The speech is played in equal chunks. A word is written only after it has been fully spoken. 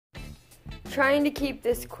trying to keep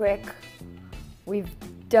this quick. We've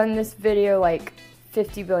done this video like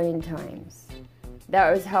 50 billion times.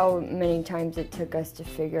 That was how many times it took us to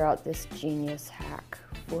figure out this genius hack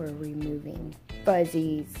for removing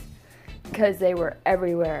fuzzies, because they were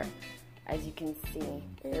everywhere. As you can see,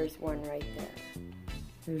 there's one right there.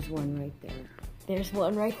 There's one right there. There's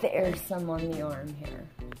one right there. There's some on the arm here.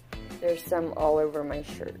 There's some all over my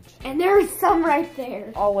shirt. And there's some right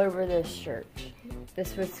there. All over this shirt.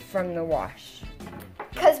 This was from the wash.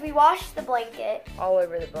 Because we washed the blanket. All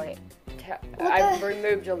over the blanket. I've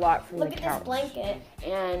removed a lot from the couch. Look at this blanket.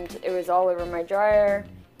 And it was all over my dryer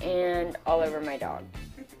and all over my dog.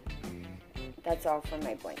 That's all from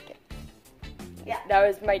my blanket. Yeah. That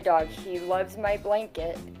was my dog. He loves my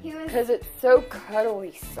blanket because it's so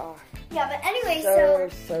cuddly soft. Yeah, but anyway,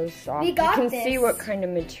 so soft. we got You this. can see what kind of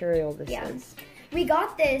material this is. We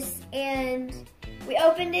got this and we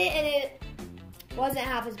opened it and it wasn't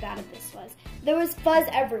half as bad as this was. There was fuzz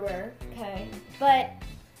everywhere, okay, but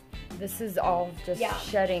this is all just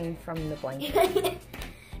shedding from the blanket.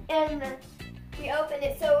 And we opened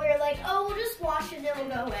it, so we were like, oh, we'll just wash it and it'll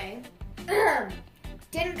go away.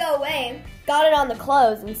 Didn't go away. Got it on the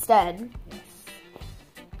clothes instead.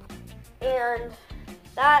 And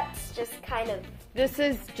that's just kind of... This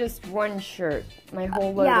is just one shirt. My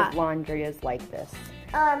whole load of laundry is like this.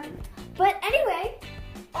 But anyway,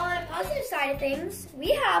 on a positive side of things,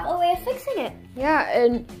 we have a way of fixing it. Yeah,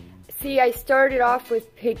 and see, I started off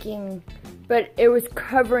with picking, but it was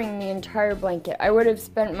covering the entire blanket. I would have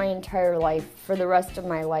spent my entire life, for the rest of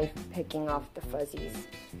my life, picking off the fuzzies.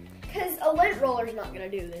 Because a lint roller's not going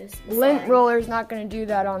to do this. Lint roller's not going to do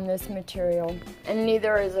that on this material, and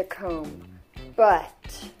neither is a comb.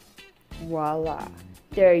 But, voila,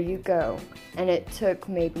 there you go. And it took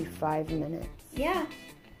maybe 5 minutes. Yeah,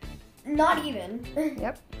 not even.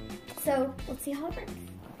 Yep. So, let's see how it works.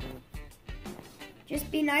 Just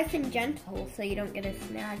be nice and gentle so you don't get a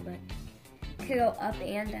snag, but it could go up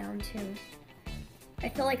and down too. I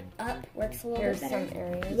feel like up works a little bit better. Here's some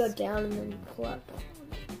areas. You go down and then pull up.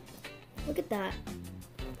 Look at that.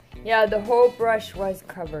 Yeah, the whole brush was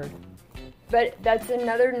covered. But that's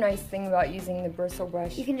another nice thing about using the bristle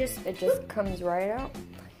brush. You can just... It just comes right out.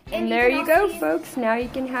 And there you go, folks. Now you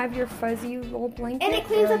can have your fuzzy little blanket. And it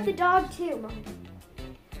cleans up the dog, too, Mom.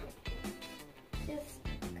 Just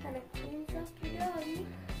kind of cleans up your doggy.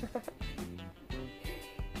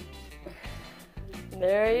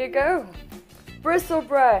 There you go. Bristle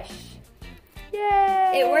brush.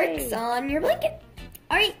 Yay! It works on your blanket.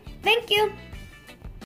 All right, thank you.